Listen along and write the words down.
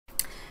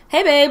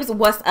Hey babes,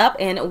 what's up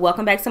and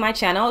welcome back to my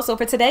channel. So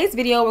for today's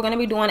video, we're going to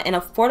be doing an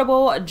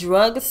affordable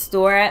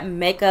drugstore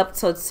makeup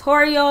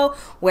tutorial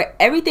where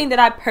everything that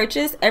I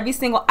purchased, every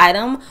single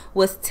item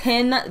was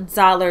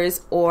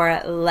 $10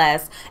 or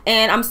less.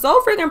 And I'm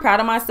so freaking proud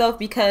of myself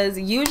because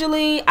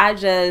usually I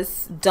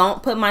just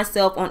don't put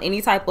myself on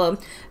any type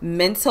of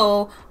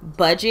mental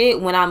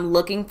budget when I'm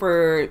looking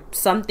for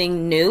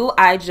something new.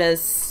 I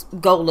just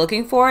go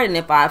looking for it, and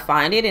if I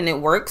find it and it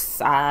works,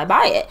 I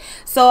buy it.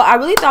 So I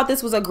really thought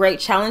this was a great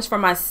challenge for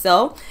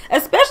myself,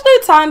 especially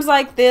times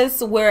like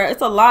this where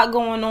it's a lot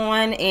going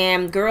on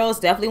and girls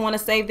definitely want to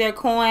save their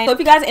coin. So if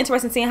you guys are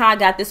interested in seeing how I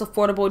got this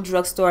affordable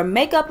drugstore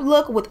makeup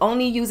look with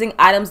only using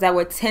items that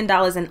were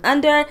 $10 and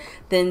under,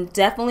 then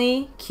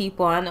definitely keep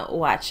on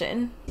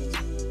watching.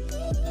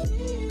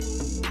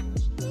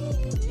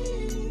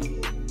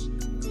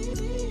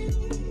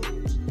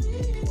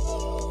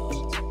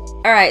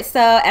 Alright,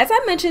 so as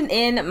I mentioned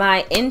in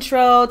my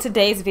intro,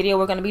 today's video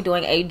we're going to be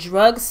doing a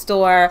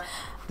drugstore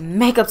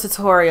makeup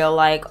tutorial.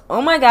 Like,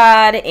 oh my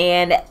god,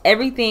 and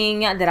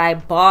everything that I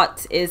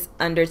bought is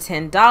under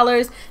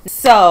 $10.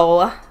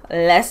 So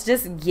let's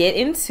just get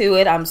into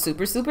it. I'm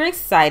super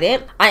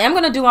excited. I am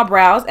going to do my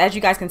brows. As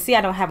you guys can see, I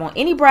don't have on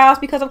any brows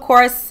because of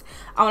course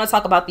I want to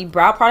talk about the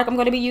brow product I'm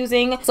going to be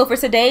using. So for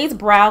today's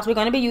brows, we're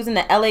going to be using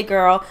the LA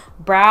Girl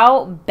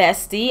Brow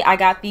Bestie. I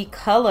got the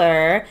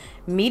color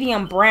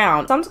medium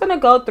brown. So I'm just going to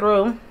go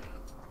through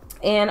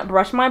and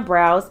brush my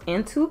brows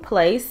into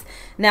place.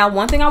 Now,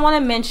 one thing I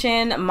want to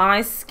mention,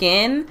 my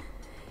skin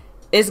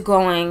is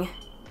going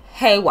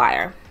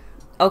haywire.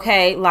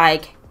 Okay,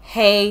 like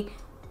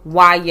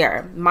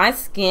haywire. My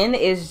skin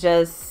is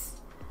just,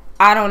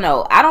 I don't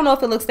know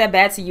if it looks that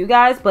bad to you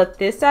guys, but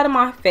this side of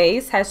my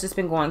face has just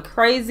been going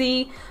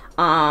crazy.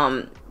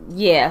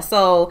 Yeah,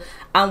 so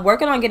I'm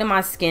working on getting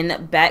my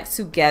skin back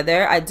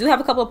together. I do have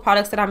a couple of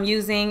products that I'm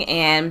using,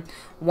 and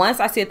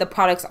once I see that the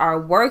products are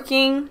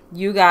working,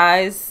 you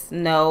guys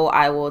know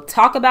I will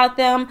talk about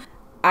them.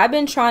 I've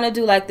been trying to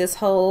do like this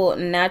whole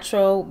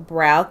natural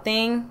brow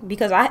thing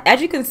because as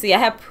you can see, I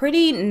have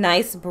pretty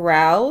nice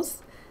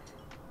brows,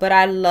 but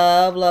I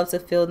love to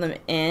fill them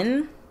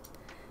in.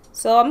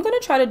 So I'm going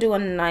to try to do a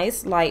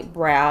nice light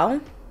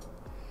brow.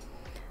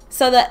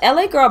 So the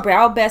LA Girl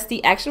Brow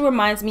Bestie actually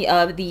reminds me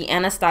of the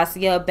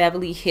Anastasia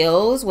Beverly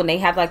Hills when they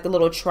have like the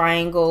little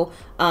triangle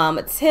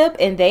tip,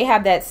 and they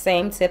have that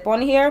same tip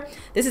on here.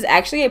 This is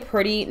actually a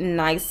pretty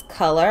nice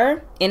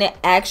color, and it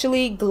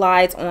actually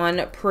glides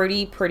on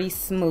pretty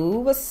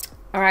smooth.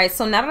 Alright,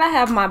 so now that I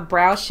have my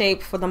brow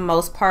shape for the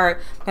most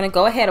part, I'm going to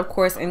go ahead, of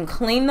course, and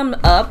clean them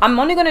up. I'm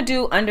only going to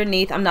do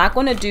underneath. I'm not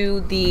going to do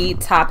the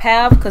top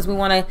half because we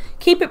want to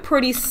keep it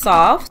pretty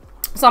soft.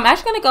 So I'm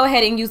actually going to go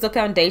ahead and use the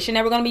foundation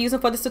that we're going to be using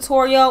for this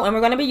tutorial, and we're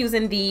going to be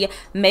using the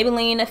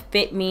Maybelline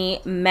Fit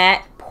Me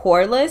Matte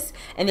Poreless,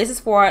 and this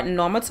is for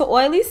normal to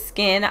oily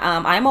skin.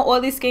 I'm an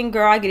oily skin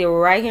girl. I get it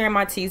right here in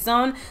my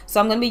T-zone, so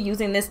I'm going to be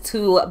using this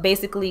to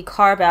basically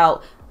carve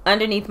out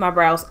underneath my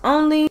brows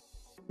only.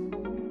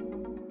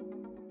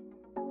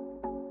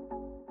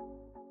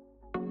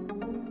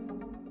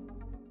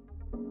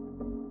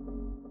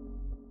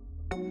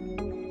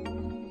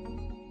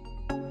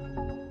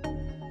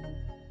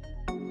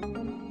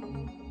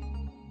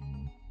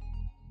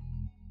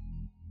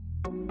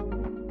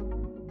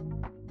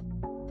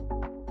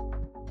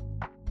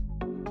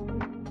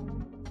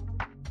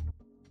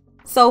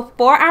 So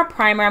for our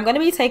primer, I'm going to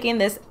be taking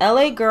this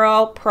LA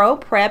Girl Pro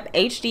Prep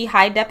HD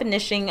High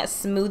Definition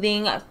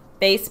Smoothing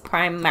Face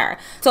Primer.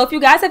 So if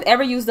you guys have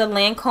ever used the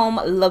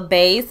Lancome Le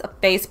Base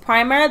face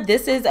primer,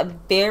 this is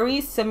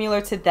very similar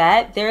to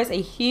that. There's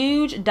a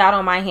huge dot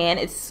on my hand.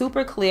 It's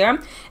super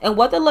clear, and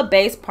what the Le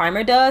Base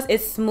primer does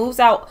is smooths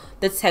out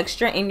the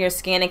texture in your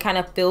skin and kind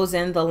of fills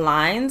in the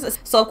lines.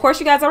 So of course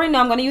you guys already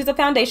know I'm going to use the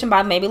foundation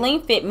by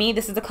Maybelline Fit Me.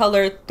 This is the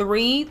color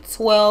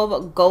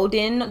 312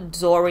 Golden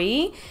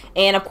Dory,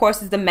 and of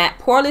course it's the matte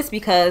poreless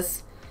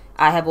because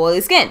I have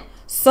oily skin.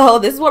 So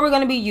this is what we're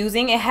going to be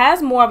using. It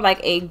has more of like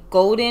a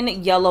golden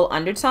yellow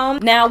undertone.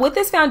 Now with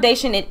this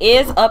foundation, it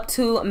is up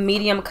to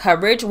medium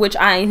coverage, which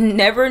I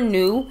never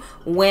knew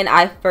when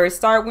I first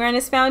started wearing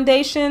this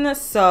foundation.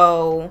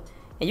 So,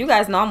 and you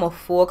guys know I'm a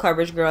full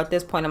coverage girl at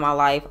this point in my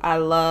life. I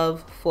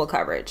love full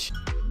coverage.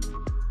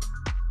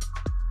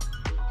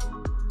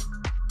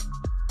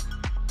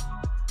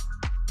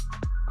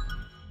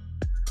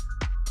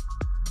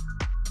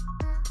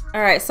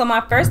 Alright, so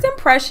my first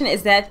impression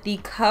is that the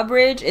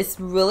coverage is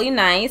really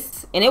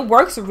nice, and it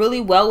works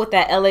really well with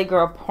that LA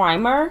Girl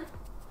primer.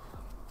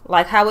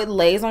 Like how it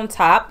lays on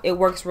top, it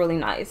works really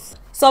nice.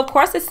 So of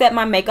course, to set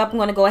my makeup, I'm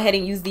going to go ahead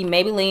and use the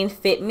Maybelline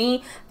Fit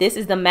Me. This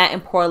is the matte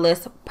and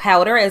poreless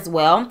powder as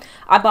well.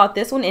 I bought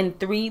this one in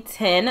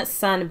 310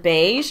 Sun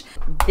Beige.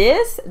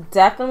 This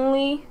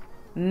definitely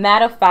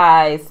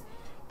mattifies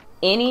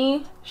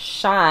any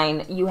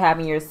shine you have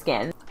in your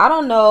skin. I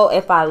don't know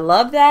if I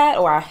love that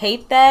or I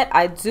hate that.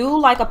 I do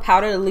like a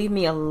powder to leave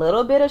me a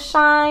little bit of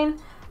shine.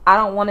 I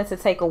don't want it to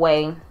take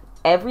away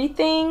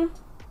everything.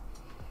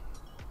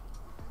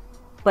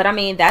 But I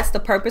mean, that's the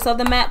purpose of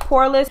the matte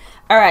poreless.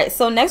 All right,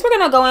 so next we're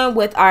gonna go in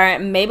with our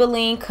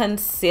Maybelline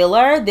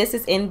concealer. This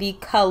is in the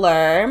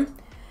color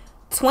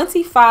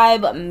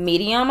 25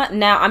 medium.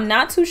 Now, I'm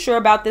not too sure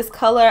about this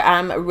color.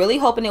 I'm really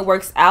hoping it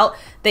works out.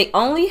 They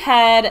only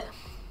had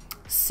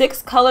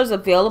 6 colors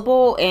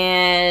available,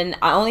 and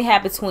I only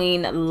had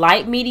between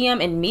light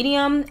medium and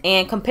medium.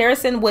 And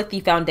comparison with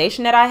the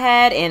foundation that I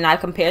had, and I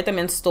compared them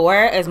in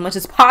store as much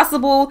as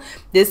possible,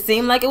 this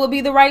seemed like it would be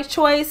the right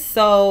choice.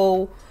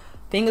 So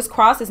fingers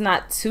crossed it's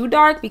not too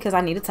dark, because I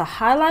needed to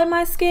highlight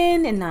my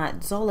skin and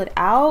not dull it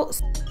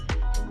out.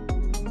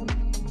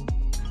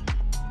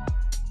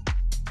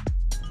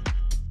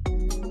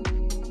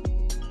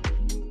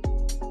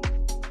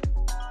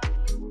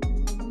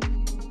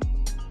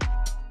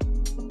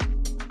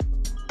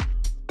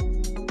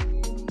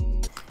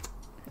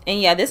 And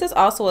yeah, this is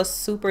also a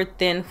super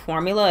thin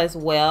formula as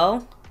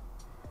well.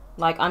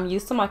 Like, I'm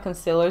used to my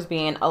concealers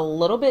being a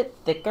little bit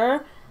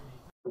thicker.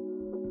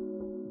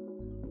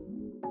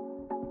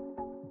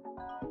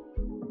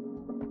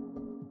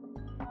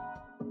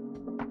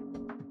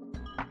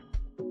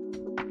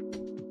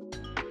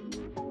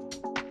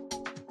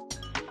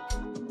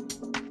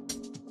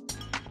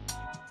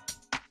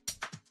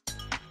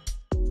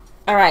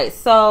 All right,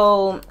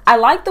 so I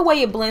like the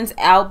way it blends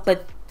out,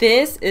 but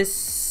this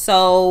is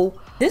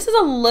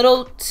a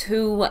little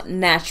too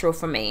natural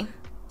for me.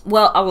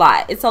 Well,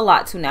 it's a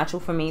lot too natural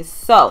for me.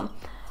 So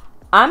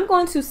I'm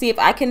going to see if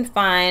I can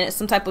find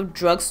some type of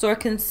drugstore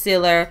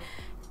concealer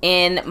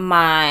in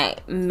my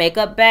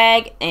makeup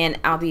bag, and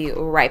I'll be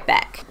right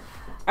back.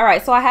 All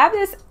right, so I have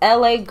this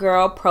LA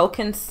Girl Pro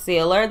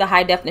Concealer, the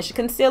high definition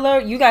concealer.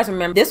 You guys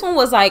remember this one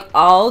was like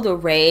all the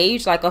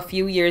rage like a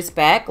few years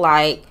back.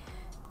 Like,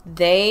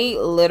 they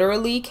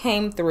literally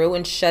came through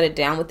and shut it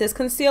down with this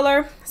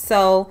concealer.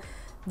 So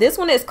this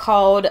one is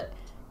called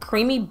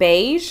Creamy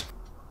Beige.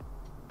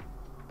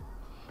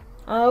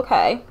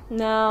 Okay,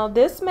 now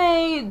this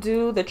may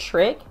do the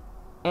trick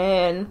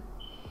and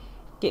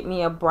get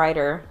me a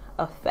brighter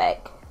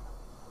effect.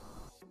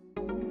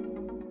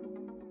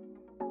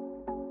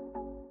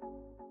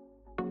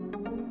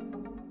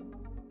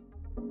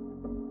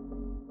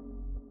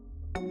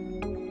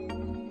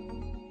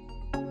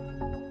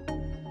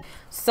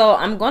 So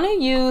I'm going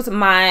to use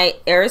my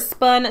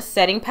AIRSPUN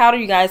setting powder.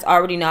 You guys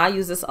already know I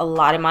use this a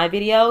lot in my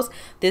videos.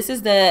 This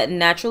is the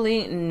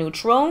Naturally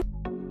Neutral.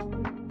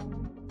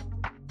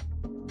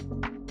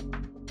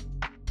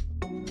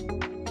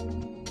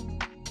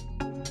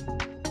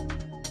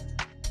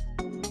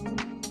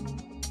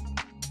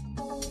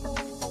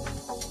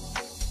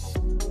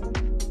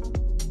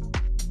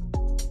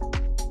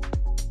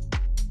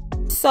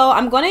 So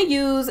I'm going to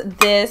use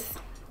this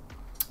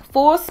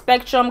Full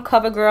Spectrum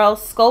CoverGirl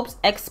Sculpt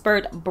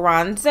Expert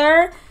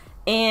Bronzer,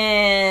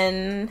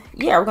 and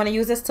yeah, we're going to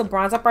use this to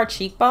bronze up our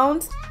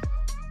cheekbones.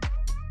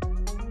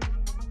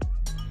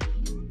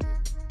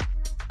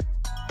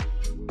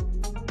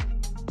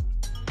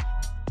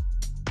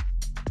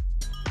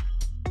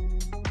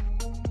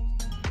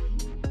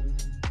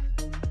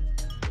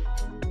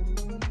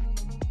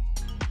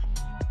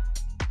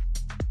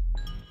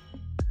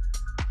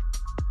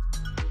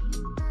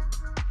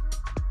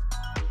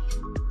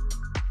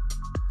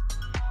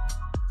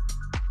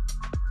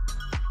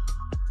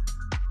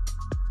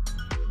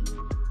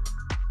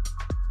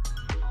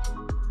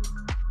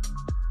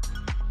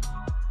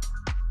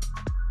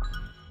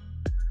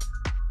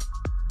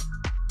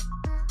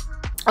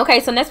 Okay,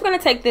 so next we're going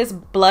to take this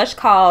blush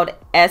called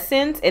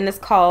Essence, and it's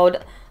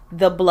called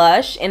The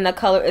Blush, and the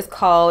color is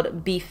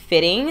called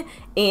Befitting,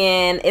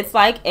 and it's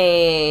like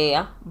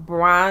a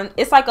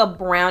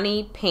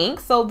brownie pink,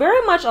 so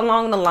very much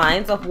along the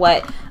lines of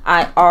what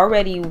I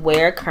already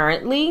wear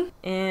currently.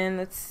 And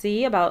let's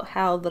see about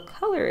how the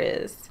color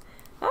is.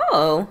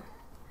 Oh,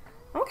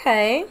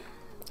 okay.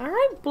 All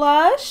right,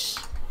 blush.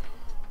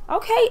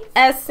 Okay,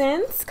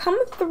 Essence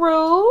coming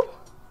through.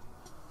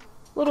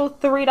 Little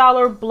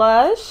 $3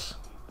 blush.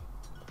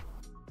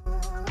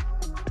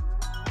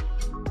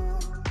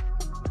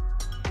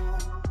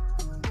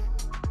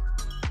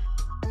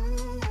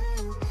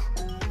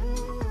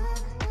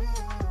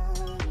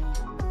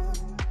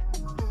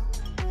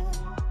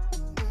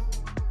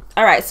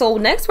 All right, so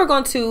next we're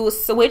going to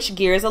switch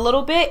gears a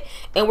little bit,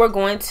 and we're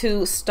going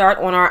to start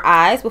on our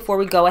eyes before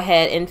we go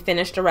ahead and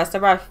finish the rest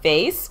of our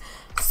face.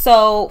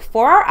 So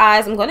for our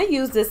eyes, I'm going to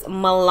use this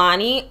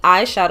MILANI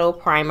eyeshadow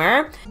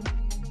primer.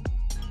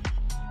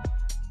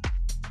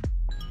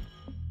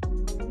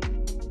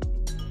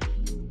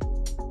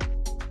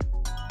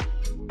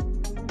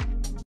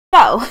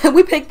 So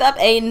we picked up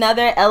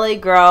another LA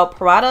Girl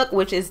product,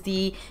 which is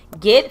the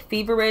Get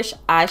Feverish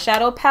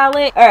eyeshadow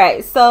palette. All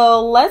right,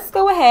 so let's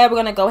go ahead. We're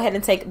gonna go ahead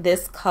and take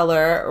this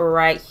color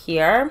right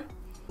here.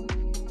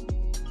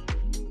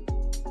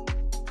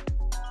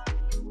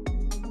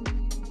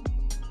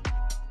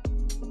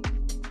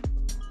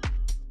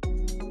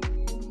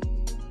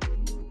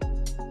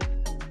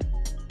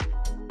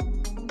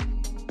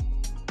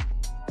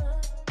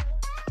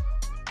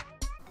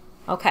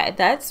 Okay,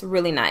 that's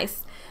really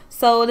nice.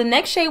 So the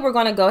next shade we're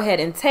going to go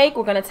ahead and take,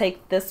 we're going to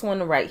take this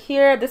one right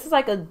here. This is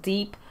like a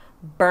deep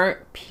burnt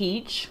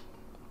peach.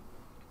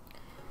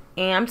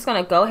 And I'm just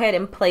going to go ahead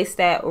and place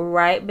that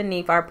right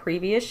beneath our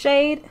previous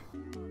shade.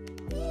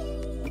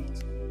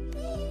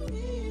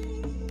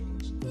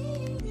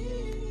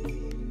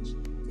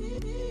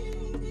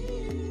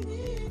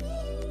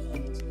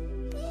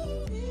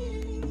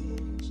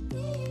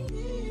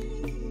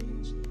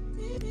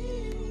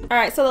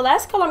 Alright, so the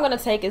last color I'm going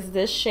to take is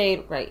this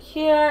shade right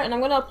here, and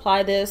I'm going to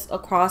apply this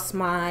across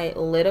my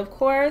lid, of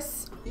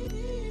course.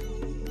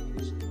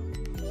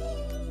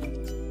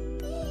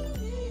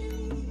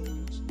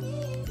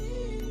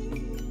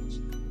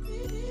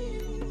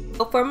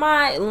 So for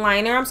my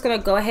liner, I'm just going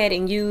to go ahead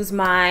and use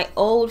my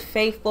Old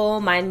Faithful,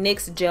 my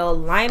NYX gel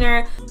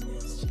liner.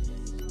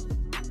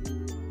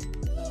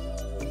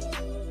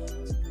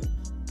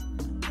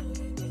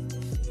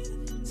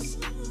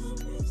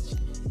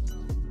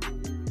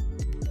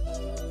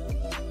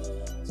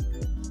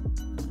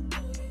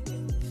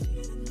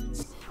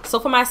 So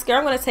for mascara,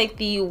 I'm going to take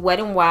the Wet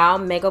n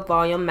Wild Mega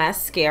Volume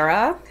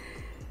Mascara.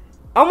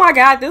 Oh my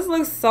god, this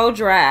looks so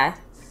dry.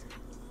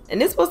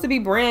 And this is supposed to be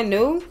brand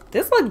new.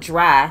 This looks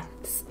dry.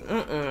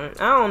 I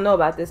don't know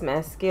about this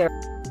mascara.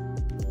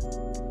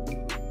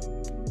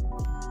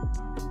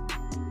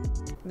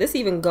 This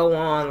even go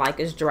on like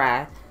it's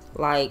dry.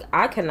 Like,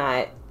 I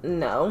cannot.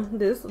 No,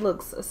 this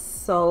looks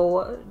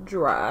so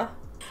dry.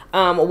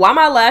 While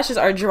my lashes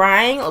are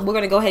drying, we're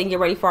going to go ahead and get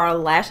ready for our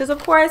lashes,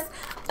 of course.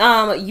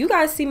 You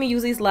guys see me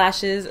use these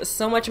lashes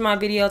so much in my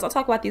videos. I'll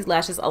talk about these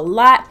lashes a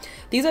lot.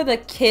 These are the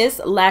Kiss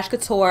Lash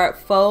Couture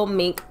Faux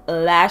Mink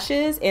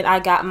Lashes, and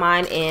I got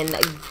mine in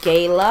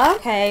Gala.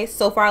 Okay,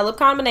 so for our lip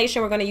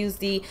combination, we're going to use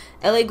the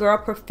LA Girl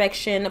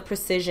Perfection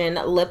Precision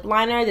Lip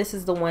Liner. This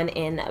is the one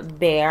in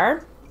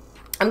Bare.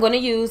 I'm going to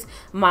use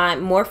my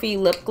Morphe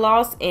lip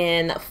gloss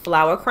in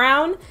Flower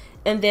Crown.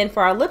 And then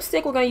for our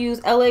lipstick, we're going to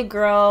use LA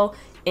Girl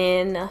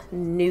in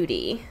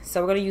Nudie.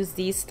 So we're going to use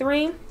these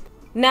three.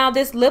 Now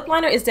this lip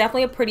liner is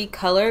definitely a pretty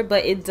color,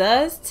 but it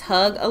does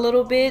tug a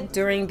little bit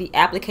during the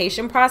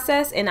application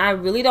process, and I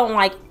really don't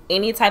like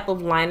any type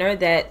of liner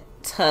that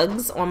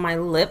tugs on my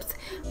lips.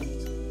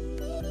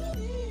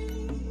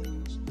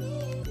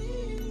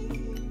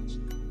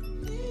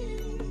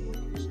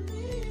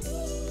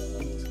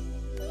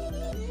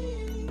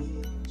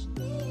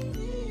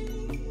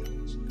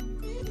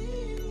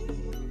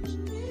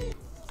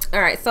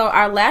 Alright, so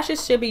our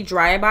lashes should be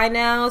dry by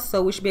now,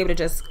 so we should be able to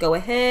just go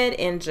ahead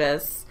and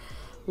just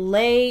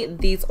lay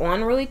these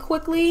on really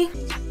quickly.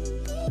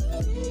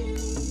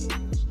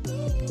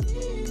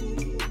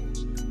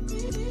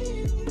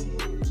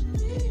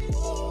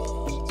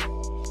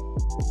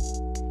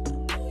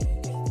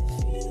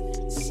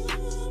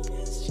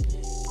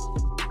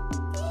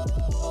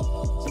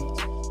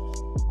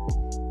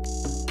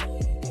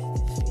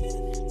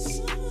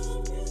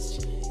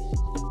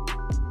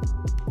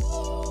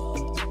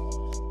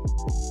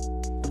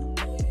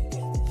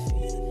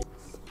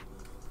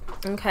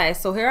 Okay,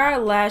 so here are our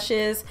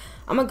lashes.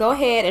 I'm gonna go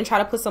ahead and try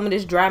to put some of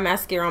this dry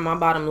mascara on my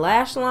bottom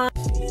lash line.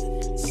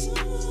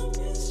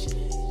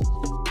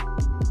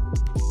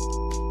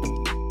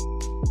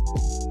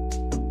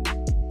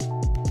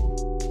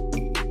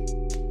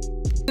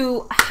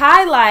 To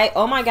highlight,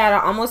 oh my god,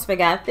 I almost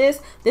forgot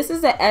this. This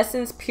is the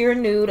Essence Pure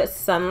Nude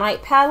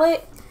Sunlight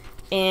Palette,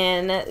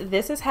 and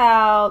this is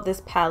how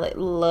this palette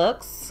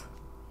looks.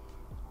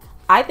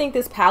 I think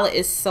this palette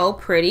is so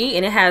pretty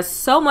and it has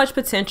so much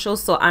potential,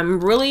 so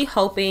I'm really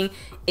hoping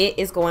it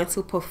is going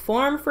to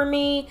perform for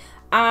me.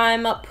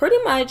 I'm pretty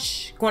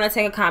much going to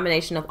take a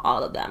combination of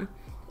all of them.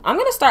 I'm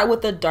going to start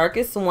with the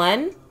darkest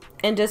one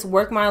and just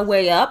work my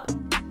way up.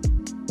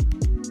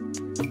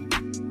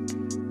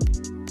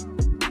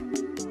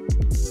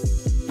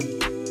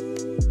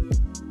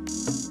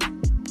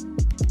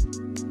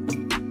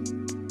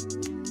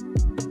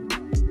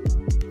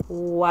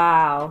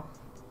 Wow.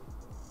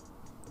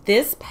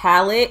 This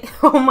palette,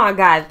 oh my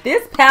god,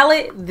 this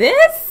palette,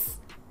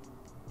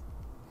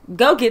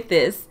 go get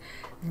this.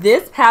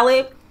 This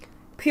palette,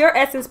 Pure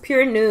Essence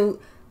Pure Nude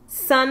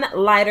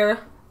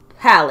Sunlighter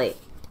Palette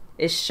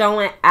is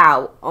showing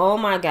out. Oh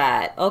my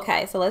god.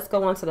 Okay, so let's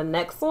go on to the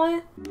next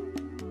one.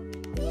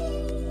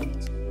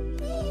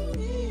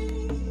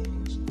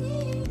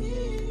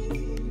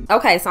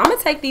 Okay, so I'm going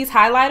to take these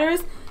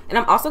highlighters and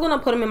I'm also going to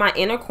put them in my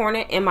inner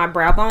corner and my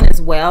brow bone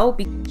as well.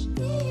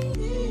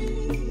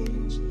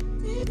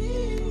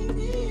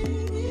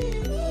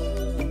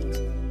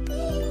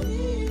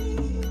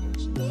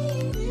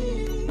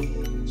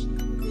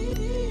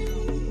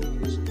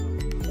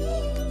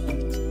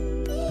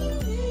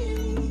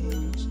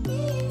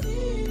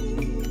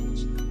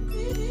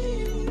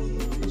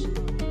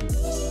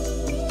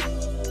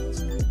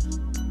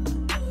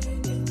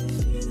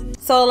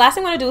 So the last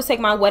thing I'm going to do is take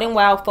my Wet n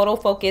Wild Photo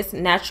Focus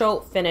Natural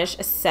Finish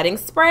Setting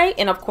Spray.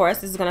 And of course,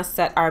 this is going to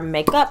set our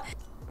makeup.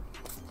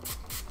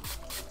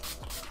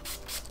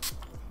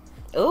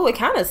 Ooh, it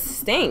kind of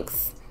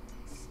stinks.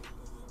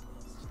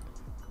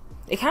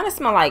 It kind of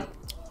smells like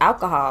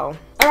alcohol.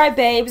 All right,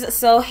 babes,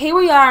 so here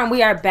we are, and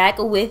we are back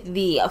with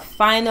the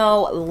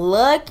final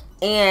look.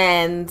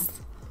 And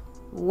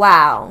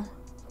wow,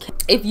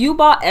 if you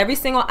bought every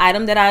single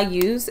item that I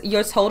used,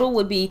 your total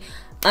would be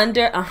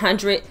under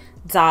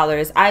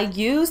 $100. I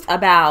used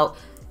about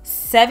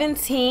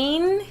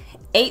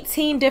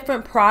 18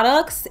 different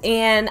products,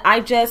 and I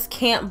just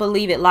can't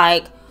believe it.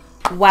 Like,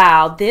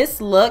 wow, this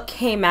look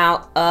came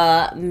out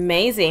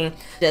amazing.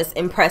 Just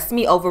impressed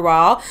me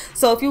overall.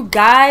 So if you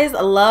guys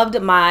loved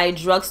my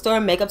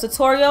drugstore makeup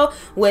tutorial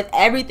with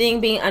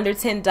everything being under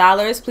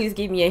 $10, please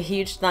give me a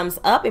huge thumbs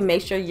up and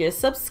make sure you're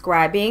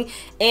subscribing.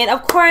 And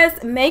of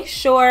course, make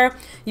sure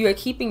you are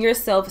keeping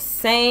yourself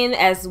sane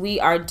as we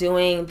are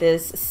doing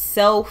this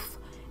self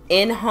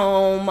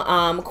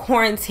in-home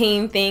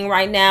quarantine thing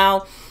right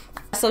now.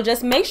 So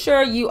just make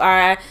sure you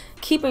are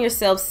keeping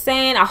yourself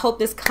sane. I hope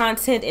this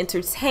content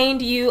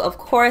entertained you. Of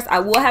course, I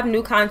will have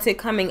new content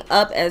coming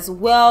up as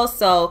well,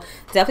 so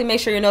definitely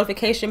make sure your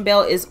notification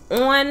bell is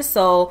on,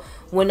 so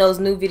when those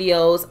new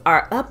videos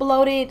are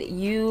uploaded,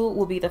 you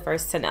will be the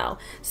first to know.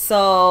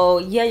 So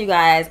yeah, you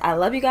guys, I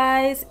love you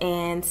guys,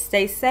 and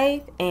stay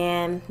safe,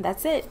 and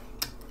that's it.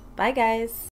 Bye, guys.